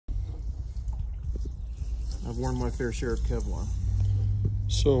I've worn my fair share of Kevlar.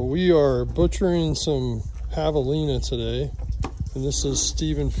 So we are butchering some javelina today, and this is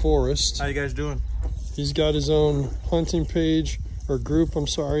Stephen Forrest. How you guys doing? He's got his own hunting page, or group, I'm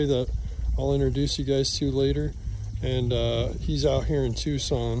sorry, that I'll introduce you guys to later. And he's out here in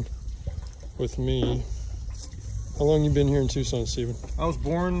Tucson with me. How long you been here in Tucson, Stephen? I was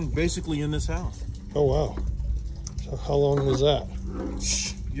born basically in this house. Oh, wow. So how long was that?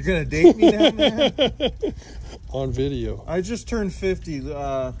 You're gonna date me now, man? On video. I just turned 50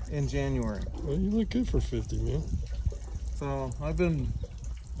 in January. Well, you look good for 50, man. So I've been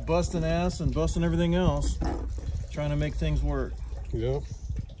busting ass and busting everything else, trying to make things work. Yeah.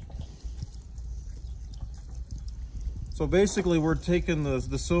 So basically we're taking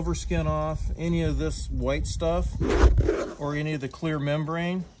the silver skin off, any of this white stuff, or any of the clear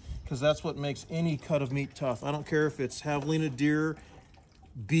membrane, because that's what makes any cut of meat tough. I don't care if it's javelina, deer,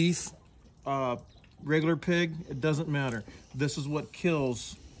 beef, regular pig, it doesn't matter. This is what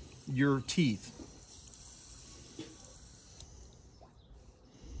kills your teeth.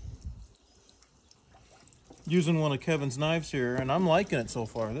 Using one of Kevin's knives here, and I'm liking it so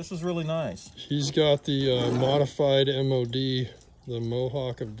far. This is really nice. He's got the modified M.O.D, the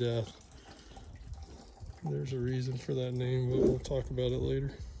Mohawk of Death. There's a reason for that name, but we'll talk about it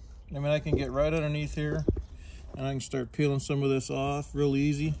later. I mean, I can get right underneath here, and I can start peeling some of this off real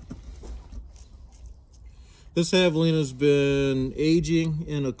easy. This javelina's been aging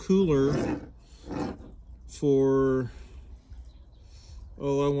in a cooler for,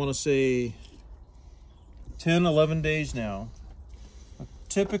 oh, I want to say 10, 11 days now.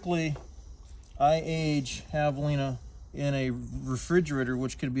 Typically, I age javelina in a refrigerator,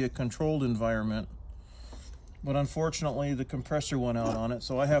 which could be a controlled environment. But unfortunately, the compressor went out on it,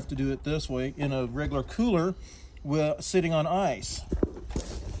 so I have to do it this way in a regular cooler sitting on ice.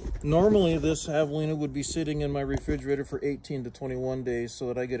 Normally, this javelina would be sitting in my refrigerator for 18 to 21 days so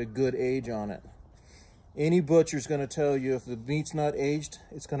that I get a good age on it. Any butcher's going to tell you if the meat's not aged,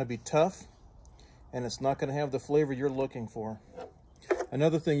 it's going to be tough, and it's not going to have the flavor you're looking for.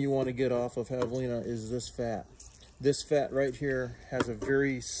 Another thing you want to get off of javelina is this fat. This fat right here has a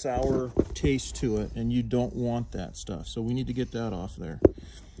very sour taste to it, and you don't want that stuff. So we need to get that off there.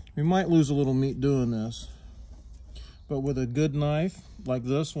 We might lose a little meat doing this, but with a good knife like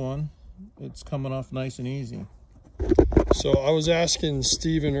this one, it's coming off nice and easy. So I was asking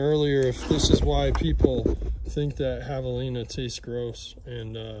Stephen earlier if this is why people think that javelina tastes gross,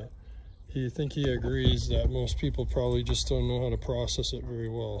 and he agrees that most people probably just don't know how to process it very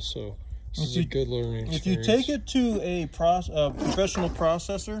well. So this is a good learning experience. If you take it to a professional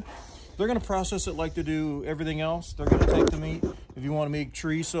processor, they're going to process it like they do everything else. They're going to take the meat. If you want to make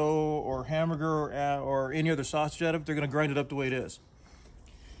chorizo or hamburger or any other sausage out of it, they're going to grind it up the way it is.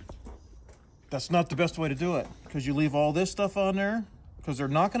 That's not the best way to do it, because you leave all this stuff on there, because they're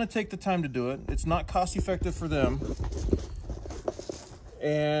not going to take the time to do it. It's not cost effective for them.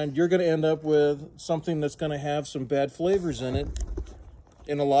 And you're going to end up with something that's going to have some bad flavors in it.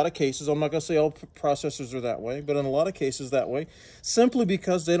 In a lot of cases, I'm not going to say all processors are that way, but in a lot of cases that way, simply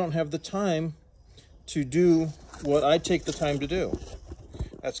because they don't have the time to do what I take the time to do.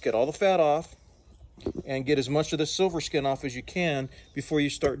 That's get all the fat off and get as much of the silver skin off as you can before you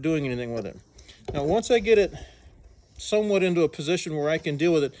start doing anything with it. Now, once I get it somewhat into a position where I can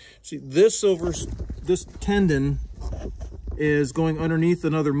deal with it, see, this tendon is going underneath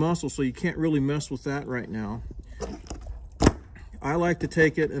another muscle, so you can't really mess with that right now. I like to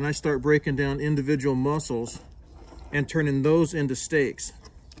take it and I start breaking down individual muscles and turning those into steaks.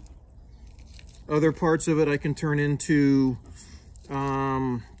 Other parts of it I can turn into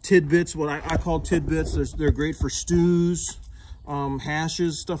tidbits, what I call tidbits. They're great for stews,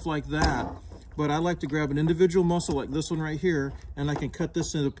 hashes, stuff like that. But I like to grab an individual muscle like this one right here, and I can cut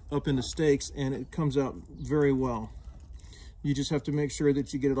this up into steaks, and it comes out very well. You just have to make sure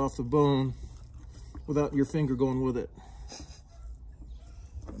that you get it off the bone without your finger going with it.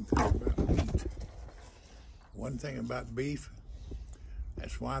 One thing about beef,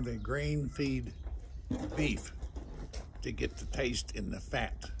 that's why they grain feed beef, to get the taste in the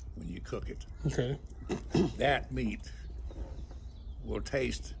fat when you cook it. Okay. That meat will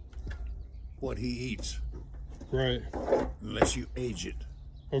taste what he eats. Right. Unless you age it.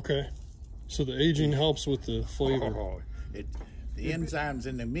 Okay. So the aging helps with the flavor. Oh, the enzymes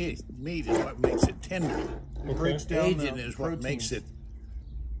in the meat is what makes it tender. Okay. Breaks down Aging the is what protein. makes it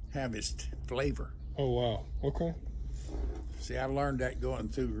have its flavor. Oh, wow. Okay. See, I learned that going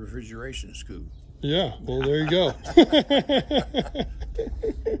through refrigeration school. Yeah, well, there you go.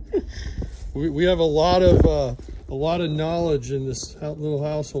 we have a lot of knowledge in this little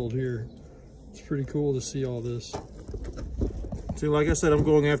household here. It's It's pretty cool to see all this. See, like I said, I'm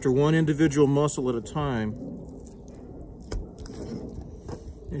going after one individual muscle at a time.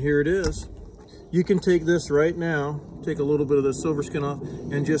 And here it is. You can take this right now, take a little bit of the silver skin off,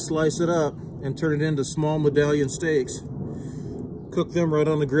 and just slice it up and turn it into small medallion steaks. Cook them right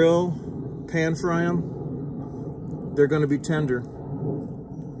on the grill, pan fry them. They're going to be tender.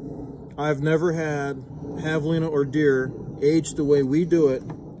 I've never had javelina or deer aged the way we do it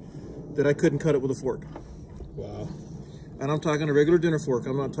that I couldn't cut it with a fork. Wow. And I'm talking a regular dinner fork.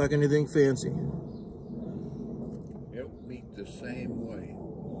 I'm not talking anything fancy. Elk meat the same way.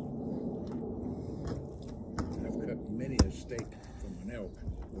 I've cut many a steak from an elk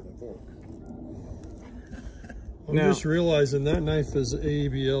with a fork. I'm just realizing that knife is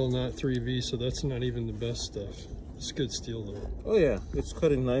AEBL, not 3V, so that's not even the best stuff. It's good steel though. Oh yeah, it's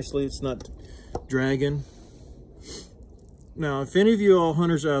cutting nicely. It's not dragging. Now, if any of you all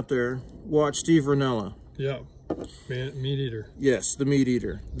hunters out there watch Steve Rinella. Yeah, meat eater. Yes, the meat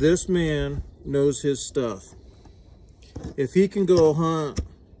eater. This man knows his stuff. If he can go hunt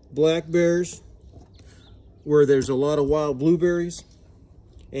black bears where there's a lot of wild blueberries,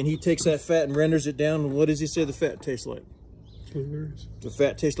 and he takes that fat and renders it down, and what does he say the fat tastes like? Blueberries. The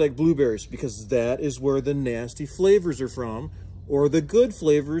fat tastes like blueberries, because that is where the nasty flavors are from, or the good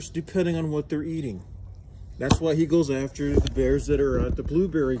flavors, depending on what they're eating. That's why he goes after the bears that are at the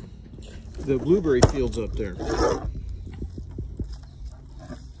blueberry fields up there.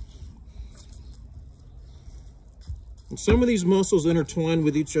 And some of these muscles intertwine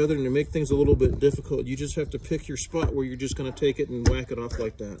with each other and they make things a little bit difficult. You just have to pick your spot where you're just going to take it and whack it off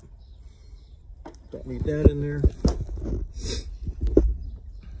like that. Don't need that in there.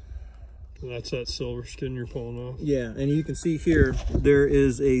 That's that silver skin you're pulling off. Yeah, and you can see here, there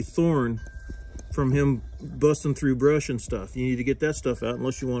is a thorn from him busting through brush and stuff. You need to get that stuff out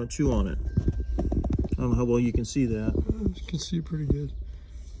unless you want to chew on it. I don't know how well you can see that. You can see pretty good.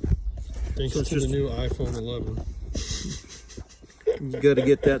 Thanks to the new iPhone 11. You got to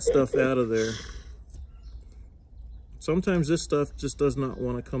get that stuff out of there. Sometimes this stuff just does not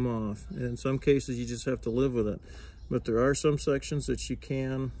want to come off. And in some cases, you just have to live with it. But there are some sections that you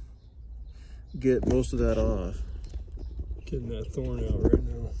can get most of that off. Getting that thorn out right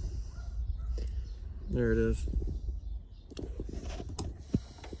now. There it is.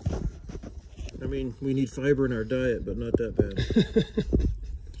 I mean, we need fiber in our diet, but not that bad.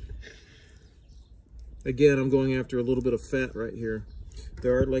 Again, I'm going after a little bit of fat right here.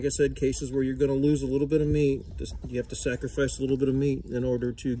 There are, like I said, cases where you're going to lose a little bit of meat. You have to sacrifice a little bit of meat in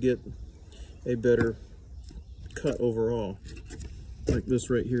order to get a better cut overall. Like this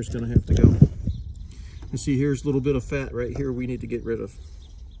right here is going to have to go. You see, here's a little bit of fat right here we need to get rid of.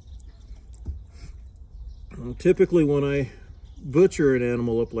 Typically, when I butcher an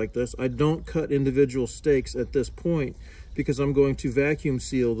animal up like this, I don't cut individual steaks at this point because I'm going to vacuum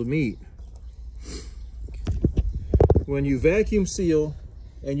seal the meat. When you vacuum seal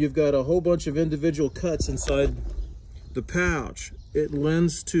and you've got a whole bunch of individual cuts inside the pouch, it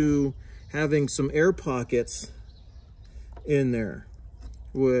lends to having some air pockets in there,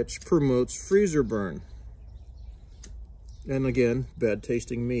 which promotes freezer burn. And again, bad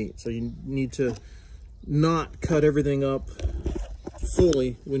tasting meat. So you need to not cut everything up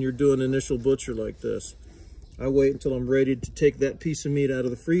fully when you're doing an initial butcher like this. I wait until I'm ready to take that piece of meat out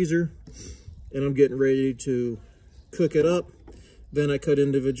of the freezer and I'm getting ready to cook it up. Then I cut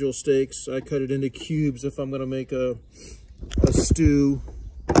individual steaks. I cut it into cubes if I'm going to make a stew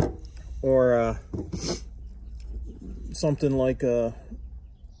or something like a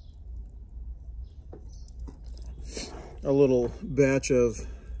little batch of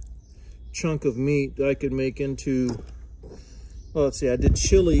chunk of meat that I could make into, well, let's see, I did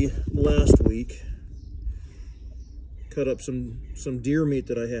chili last week. Cut up some deer meat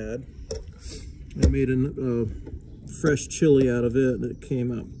that I had. I made a fresh chili out of it that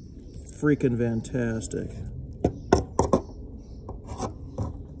came out freaking fantastic.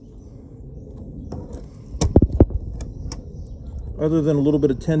 Other than a little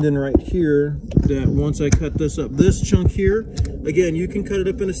bit of tendon right here, that once I cut this up, this chunk here, again, you can cut it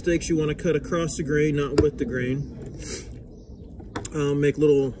up into steaks. You want to cut across the grain, not with the grain. Make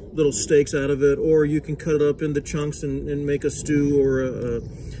little steaks out of it, or you can cut it up into chunks and make a stew or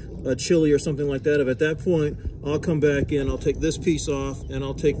a chili or something like that. At that point, I'll come back in, I'll take this piece off, and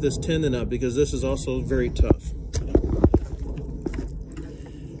I'll take this tendon out because this is also very tough.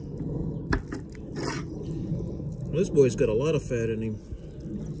 This boy's got a lot of fat in him.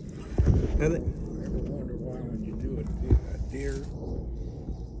 I ever wonder why when you do a deer,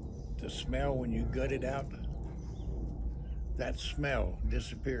 the smell when you gut it out, that smell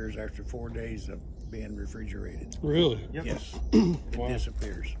disappears after 4 days of being refrigerated. Really? Yep. Yes, it Wow.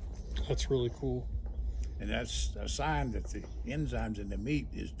 disappears. That's really cool. And that's a sign that the enzymes in the meat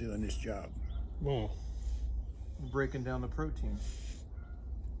is doing its job. Wow. Breaking down the protein.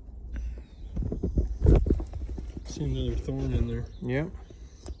 See another thorn in there. Yeah.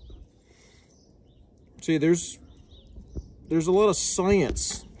 See, there's a lot of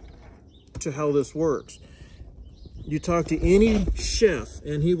science to how this works. You talk to any chef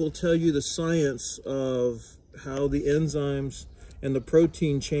and he will tell you the science of how the enzymes and the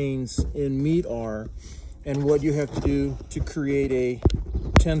protein chains in meat are and what you have to do to create a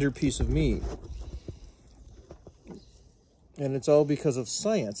tender piece of meat. And it's all because of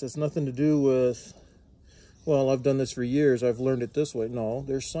science. It's nothing to do with, well, I've done this for years, I've learned it this way. No,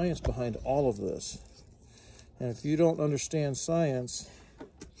 there's science behind all of this. And if you don't understand science,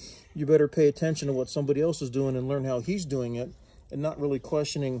 you better pay attention to what somebody else is doing and learn how he's doing it, and not really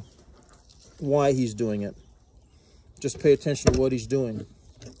questioning why he's doing it. Just pay attention to what he's doing.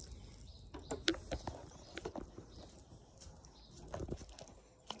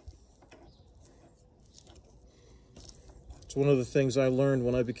 It's one of the things I learned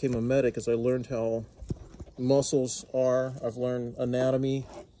when I became a medic, is I learned how muscles are. I've learned anatomy.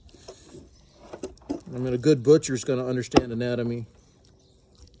 I mean, a good butcher is going to understand anatomy.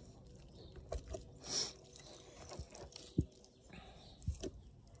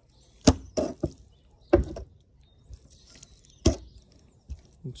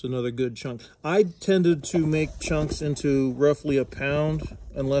 It's another good chunk. I tended to make chunks into roughly a pound,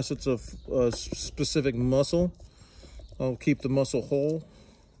 unless it's a specific muscle. I'll keep the muscle whole.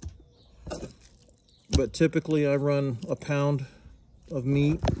 But typically I run a pound of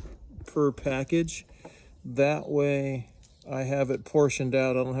meat per package. That way I have it portioned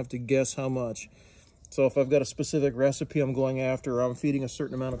out. I don't have to guess how much. So if I've got a specific recipe I'm going after, or I'm feeding a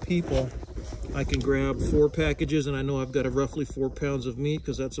certain amount of people, I can grab 4 packages and I know I've got a roughly 4 pounds of meat,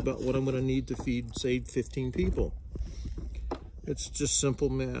 because that's about what I'm going to need to feed, say, 15 people. It's just simple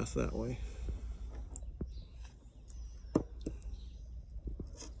math that way.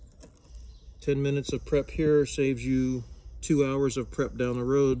 Ten minutes of prep here saves you 2 hours of prep down the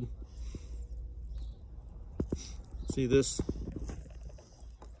road. See this?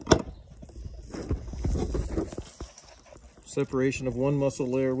 Separation of one muscle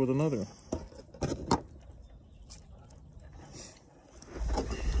layer with another.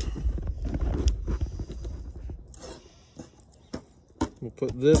 We'll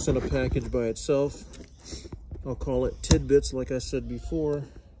put this in a package by itself. I'll call it tidbits, like I said before.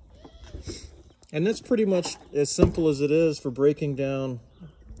 And that's pretty much as simple as it is for breaking down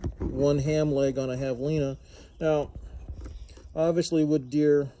one ham leg on a javelina. Now, obviously with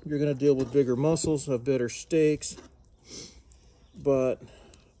deer, you're going to deal with bigger muscles, have better steaks. But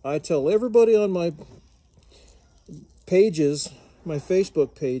I tell everybody on my pages, my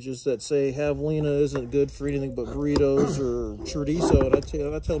Facebook pages, that say javelina isn't good for anything but burritos or chorizo, and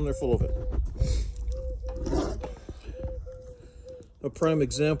I tell them they're full of it. A prime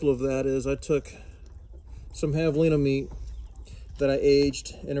example of that is I took some javelina meat that I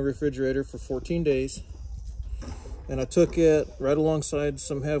aged in a refrigerator for 14 days, and I took it right alongside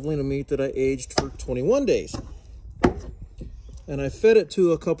some javelina meat that I aged for 21 days. And I fed it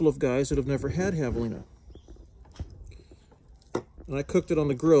to a couple of guys that have never had javelina. And I cooked it on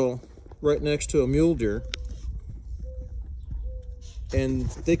the grill right next to a mule deer, and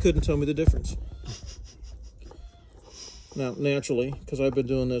they couldn't tell me the difference. Now, naturally, because I've been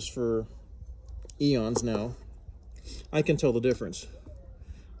doing this for eons now, I can tell the difference.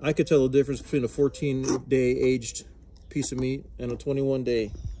 I could tell the difference between a 14-day aged piece of meat and a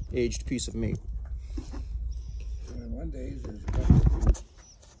 21-day aged piece of meat. 21 days is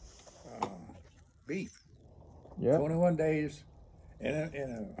beef. Yeah. 21 days in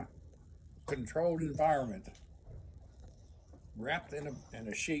a controlled environment, wrapped in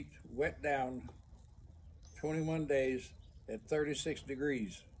a sheet, wet down, 21 days at 36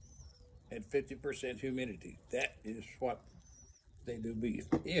 degrees at 50% humidity. That is what they do beef.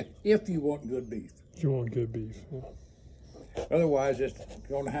 If you want good beef. If you want good beef. Yeah. Otherwise, it's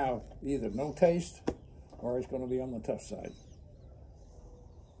going to have either no taste or it's going to be on the tough side.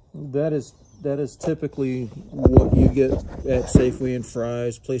 That is typically what you get at Safeway and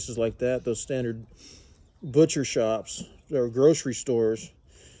Fry's, places like that, those standard butcher shops or grocery stores.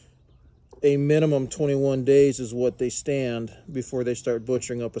 A minimum 21 days is what they stand before they start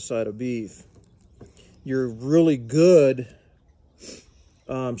butchering up a side of beef. Your really good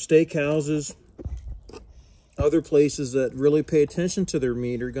steakhouses, other places that really pay attention to their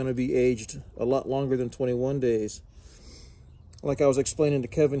meat, are going to be aged a lot longer than 21 days. like I was explaining to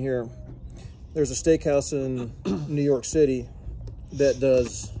Kevin here, there's a steakhouse in New York City that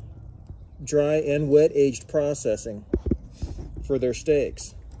does dry and wet aged processing for their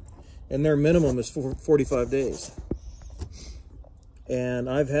steaks, and their minimum is 45 days. And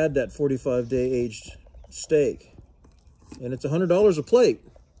I've had that 45-day aged steak, and it's $100 a plate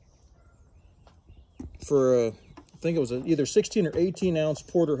for I think it was either 16 or 18 ounce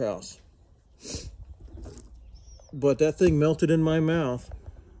porterhouse. But that thing melted in my mouth.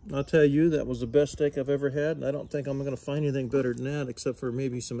 I'll tell you, that was the best steak I've ever had, and I don't think I'm going to find anything better than that, except for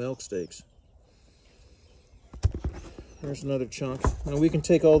maybe some elk steaks. There's another chunk. Now we can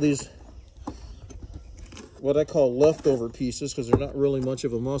take all these, what I call leftover pieces, because they're not really much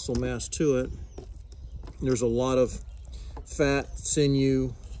of a muscle mass to it. There's a lot of fat,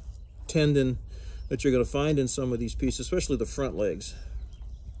 sinew, tendon that you're going to find in some of these pieces, especially the front legs.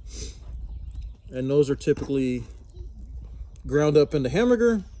 And those are typically ground up into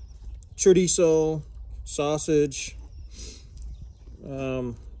hamburger, chorizo, sausage,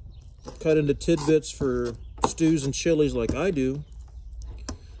 cut into tidbits for stews and chilies like I do.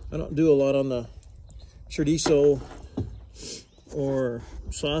 I don't do a lot on the chorizo or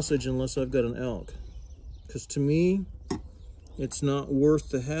sausage unless I've got an elk, because to me it's not worth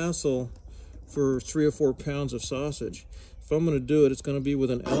the hassle for 3 or 4 pounds of sausage. If I'm going to do it, it's going to be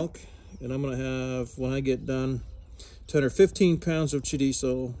with an elk, and I'm going to have, when I get done, 10 or 15 pounds of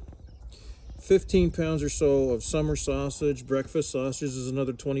chorizo, 15 pounds or so of summer sausage. Breakfast sausage is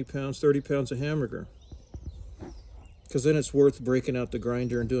another 20 pounds, 30 pounds of hamburger, because then it's worth breaking out the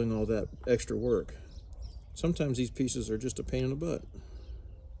grinder and doing all that extra work. Sometimes these pieces are just a pain in the butt.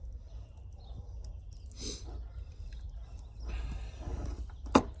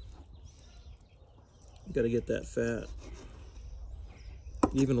 Got to get that fat.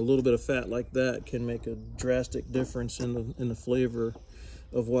 Even a little bit of fat like that can make a drastic difference in the flavor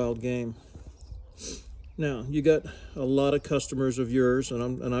of wild game. Now, you got a lot of customers of yours,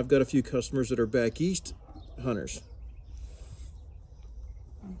 and I've got a few customers that are back east hunters.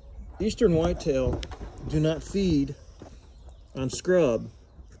 Eastern whitetail do not feed on scrub.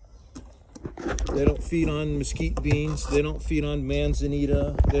 They don't feed on mesquite beans. They don't feed on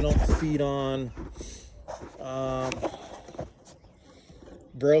manzanita. They don't feed on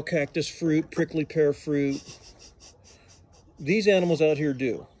barrel cactus fruit, prickly pear fruit. These animals out here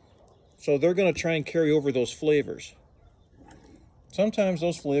do. So they're going to try and carry over those flavors. Sometimes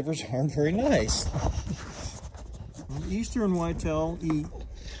those flavors aren't very nice. Eastern whitetail eat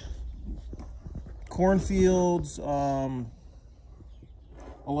cornfields, a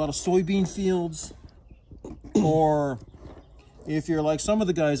lot of soybean fields, or if you're like some of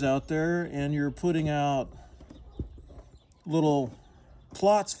the guys out there and you're putting out little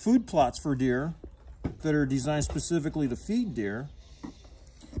plots, food plots for deer that are designed specifically to feed deer,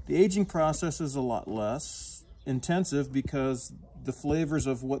 the aging process is a lot less intensive because the flavors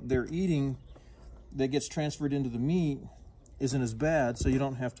of what they're eating that gets transferred into the meat isn't as bad, so you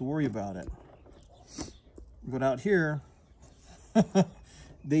don't have to worry about it. But out here,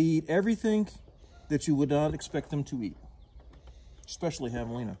 they eat everything that you would not expect them to eat, especially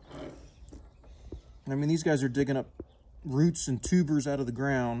javelina. I mean, these guys are digging up roots and tubers out of the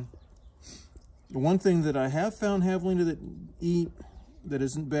ground. The one thing that I have found javelina that eat that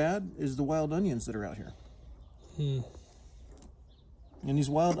isn't bad is the wild onions that are out here. And these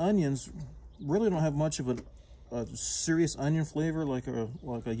wild onions really don't have much of a serious onion flavor like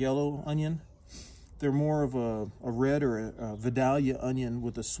a yellow onion. They're more of a red or a Vidalia onion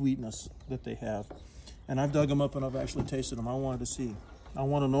with the sweetness that they have. And I've dug them up and I've actually tasted them. I wanted to see. I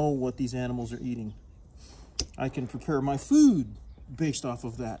want to know what these animals are eating. I can prepare my food based off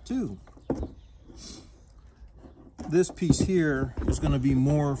of that too. This piece here is going to be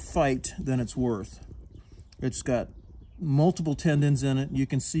more fight than it's worth. It's got multiple tendons in it. You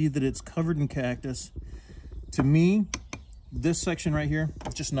can see that it's covered in cactus. To me, this section right here,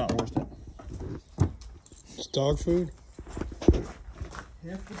 it's just not worth it. It's dog food?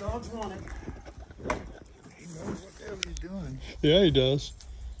 If the dogs want it. He knows what the hell he's doing. Yeah, he does.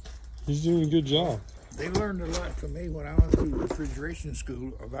 He's doing a good job. They learned a lot from me when I went through refrigeration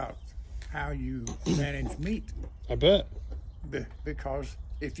school about how you manage meat. I bet. Because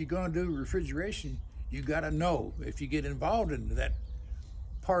if you're going to do refrigeration, you got to know. If you get involved in that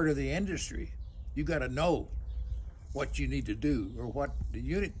part of the industry, you got to know what you need to do or what the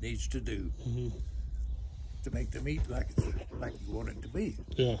unit needs to do to make the meat like you want it to be.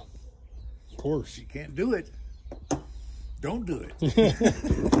 Yeah, of course. If you can't do it, don't do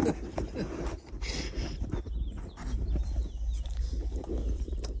it.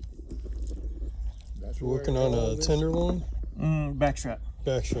 Working on a tenderloin? Backstrap.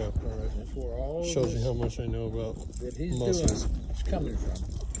 Backstrap. All right. That's where all Shows you how much I know about that he's muscles. doing is coming from.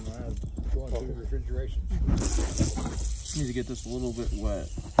 When I was going through refrigeration. Just need to get this a little bit wet.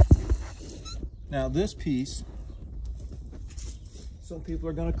 Now this piece, some people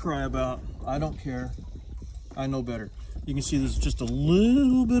are going to cry about. I don't care. I know better. You can see there's just a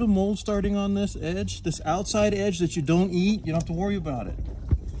little bit of mold starting on this edge, this outside edge that you don't eat. You don't have to worry about it.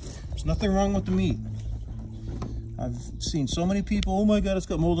 There's nothing wrong with the meat. I've seen so many people, oh my God, it's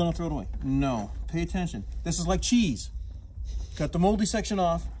got mold on it, throw it away. No, pay attention. This is like cheese. Cut the moldy section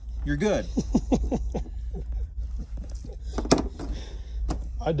off, you're good.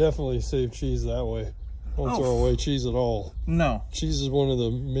 I definitely save cheese that way. I don't throw away cheese at all. No. Cheese is one of the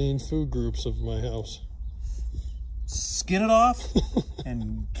main food groups of my house. Skin it off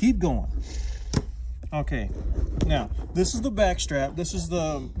and keep going. Okay, now this is the back strap. This is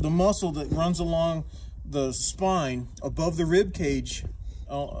the muscle that runs along the spine above the rib cage,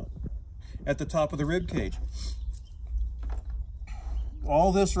 at the top of the rib cage.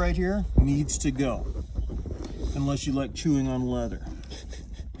 All this right here needs to go, unless you like chewing on leather.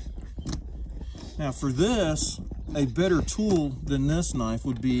 Now for this, a better tool than this knife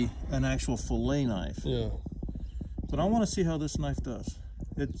would be an actual fillet knife. Yeah. But I want to see how this knife does.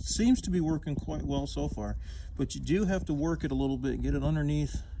 It seems to be working quite well so far, but you do have to work it a little bit, get it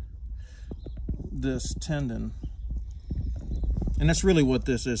underneath this tendon. And that's really what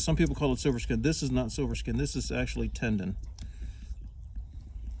this is. Some people call it silver skin. This is not silver skin. This is actually tendon.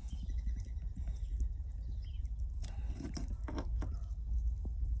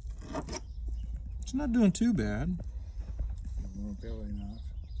 It's not doing too bad.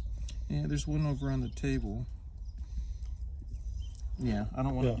 Yeah, there's one over on the table. Yeah, I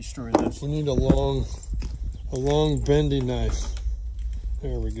don't want to destroy this. We need a long bendy knife.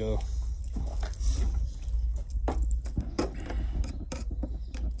 There we go.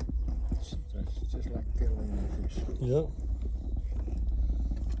 It's just like Javelina fish. Yep.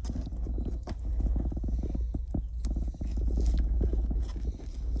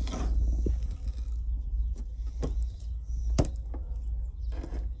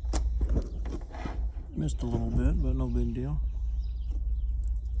 Missed a little bit, but no big deal.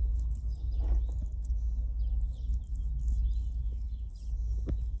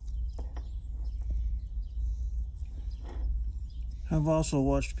 I've also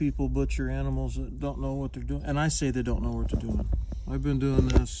watched people butcher animals that don't know what they're doing, and I say they don't know what they're doing. I've been doing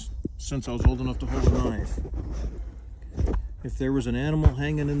this since I was old enough to hold a knife. If there was an animal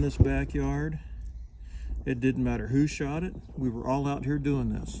hanging in this backyard, it didn't matter who shot it. We were all out here doing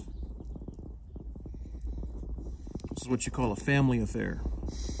this. This is what you call a family affair.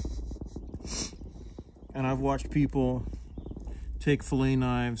 And I've watched people take fillet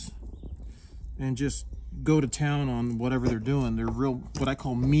knives and just go to town on whatever they're doing. They're real, what I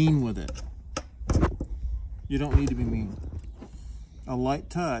call mean with it. You don't need to be mean. A light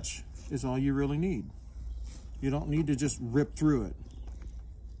touch is all you really need. You don't need to just rip through it.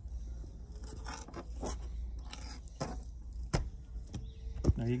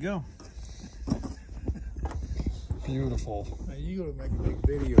 There you go. Beautiful. Now you're gonna make a big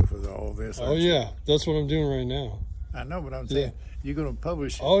video for all this. Oh yeah, that's what I'm doing right now. I know, but I'm saying you're gonna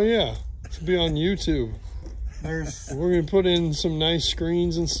publish it. Oh yeah, it'll be on YouTube. We're gonna put in some nice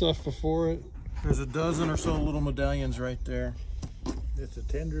screens and stuff before it. There's a dozen or so little medallions right there. It's the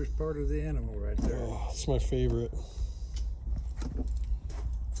tenderest part of the animal right there. Oh, it's my favorite.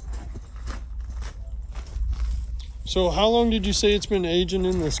 So how long did you say it's been aging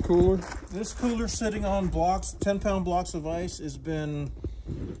in this cooler? This cooler sitting on blocks, 10-pound blocks of ice, has been,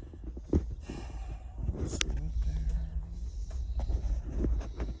 let's see, right there.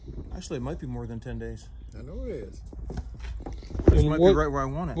 Actually, it might be more than 10 days. I know it is. This might be right where I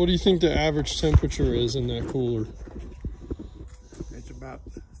want it. What do you think the average temperature is in that cooler? It's about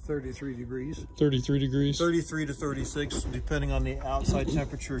 33 degrees. 33 degrees? 33 to 36, depending on the outside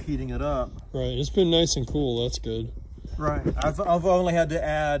temperature heating it up. Right, it's been nice and cool, that's good. Right, I've only had to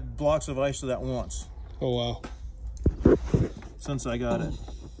add blocks of ice to that once. Oh wow. Since I got it.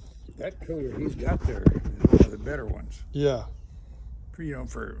 That cooler he's got there is one of the better ones. Yeah.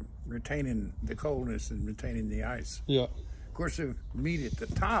 For retaining the coldness and retaining the ice. Yeah. Of course, the meat at the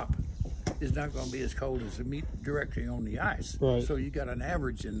top is not going to be as cold as the meat directly on the ice. Right. So you got an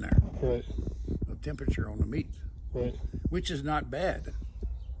average in there Right. of temperature on the meat. Right. Which is not bad.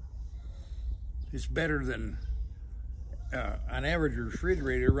 It's better than an average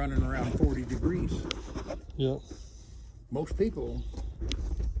refrigerator running around 40 degrees. Yeah. Most people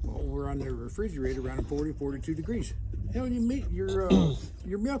will run their refrigerator around 40, 42 degrees. Hell,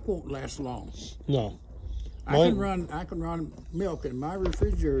 your milk won't last long. No. I can run milk in my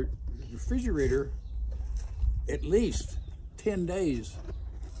refrigerator at least 10 days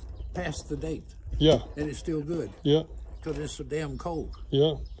past the date. Yeah. And it's still good. Yeah. Because it's so damn cold.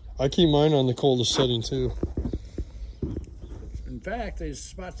 Yeah. I keep mine on the coldest setting too. In fact, there's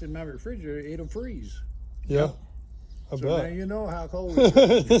spots in my refrigerator, it'll freeze. Yeah. I So bet. now you know how cold it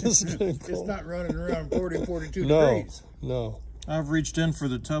is. It's It's not running around 40, 42 No. degrees. No. I've reached in for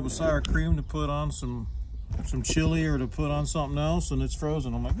the tub of sour cream to put on some chili or to put on something else, and it's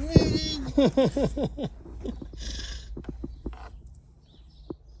frozen. I'm like,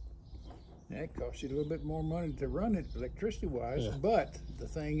 That costs you a little bit more money to run it electricity-wise, Yeah. but the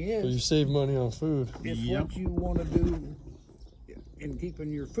thing But you is, save money on food. it's Yep. what you want to do in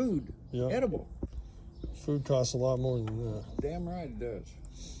keeping your food Yep. edible. Food costs a lot more than that, Damn right it does.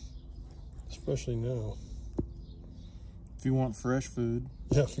 especially now. if you want fresh food.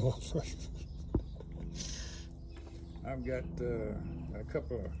 Yeah, if you want fresh food. I've got a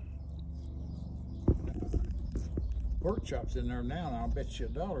couple of pork chops in there now, and I'll bet you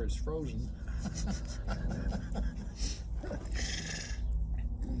 $1 it's frozen.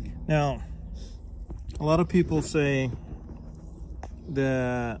 Now, a lot of people say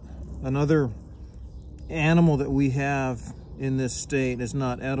that another animal that we have in this state is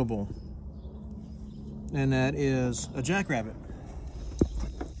not edible, and that is a jackrabbit.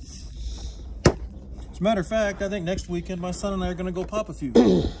 As a matter of fact, I think next weekend my son and I are going to go pop a few.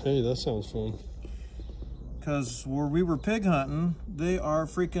 Hey, that sounds fun. Because where we were pig hunting, they are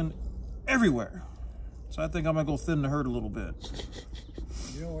freaking everywhere. So I think I'm going to go thin the herd a little bit.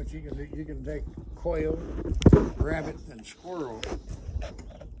 You know what you can do? You can take quail, rabbit, and squirrel,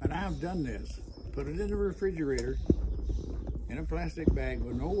 and I've done this. Put it in the refrigerator in a plastic bag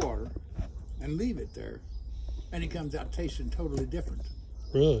with no water and leave it there. And it comes out tasting totally different.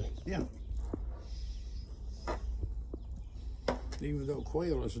 Really? Yeah. Even though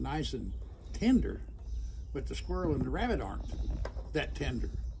quail is nice and tender, but the squirrel and the rabbit aren't that tender.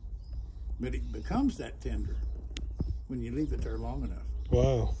 But it becomes that tender when you leave it there long enough.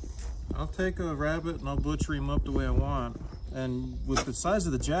 Wow. I'll take a rabbit and I'll butcher him up the way I want. And with the size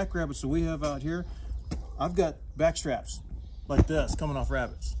of the jackrabbits that we have out here, I've got back straps like this coming off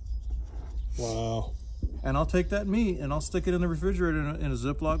rabbits. Wow. And I'll take that meat and I'll stick it in the refrigerator in a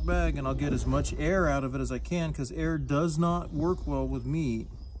Ziploc bag, and I'll get as much air out of it as I can, because air does not work well with meat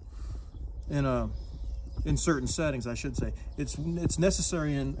in certain settings, I should say. It's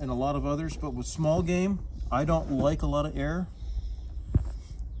necessary in a lot of others, but with small game, I don't like a lot of air.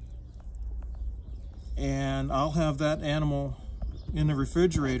 And I'll have that animal in the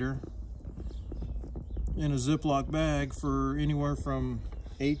refrigerator in a Ziploc bag for anywhere from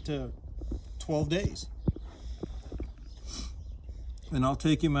 8 to 12 days. And I'll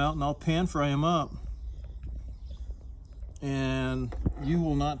take him out and I'll pan fry him up. And you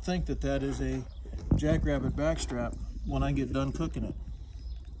will not think that that is a jackrabbit backstrap when I get done cooking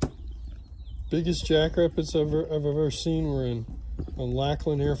it. Biggest jackrabbits I've ever seen were on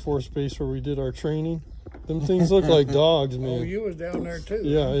Lackland Air Force Base, where we did our training. Them things look like dogs, man. Oh, you was down there too.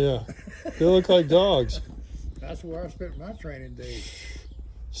 Yeah, yeah. They look like dogs. That's where I spent my training days.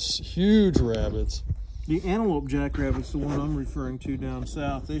 Huge rabbits. The antelope jackrabbit's the one I'm referring to down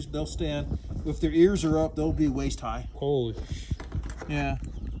south. They'll stand, if their ears are up, they'll be waist high. Holy. Yeah.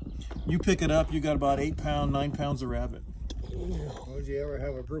 You pick it up, you got about 8 pounds, 9 pounds of rabbit. Would you ever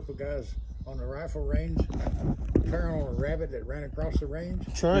have a group of guys on the rifle range turn on a rabbit that ran across the range?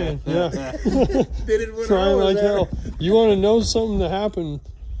 Trying, yeah. Did it when I Trying was like there. hell. You want to know something that happened?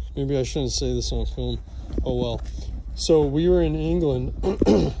 Maybe I shouldn't say this on film. Oh well. So we were in England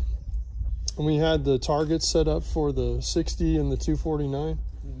and we had the targets set up for the 60 and the 249.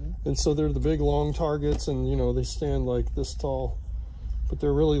 And so they're the big long targets, and you know, they stand like this tall, but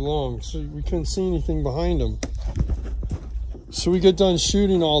they're really long, so we couldn't see anything behind them. So we get done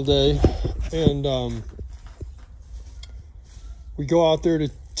shooting all day, and we go out there to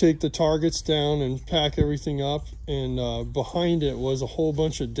take the targets down and pack everything up, and behind it was a whole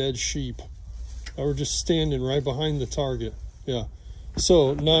bunch of dead sheep that were just standing right behind the target. Yeah.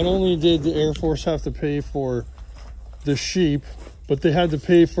 So not only did the Air Force have to pay for the sheep, but they had to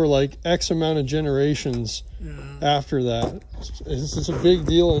pay for like X amount of generations after that. It's a big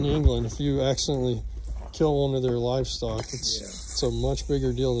deal in England if you accidentally kill one of their livestock. It's a much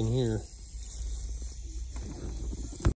bigger deal than here.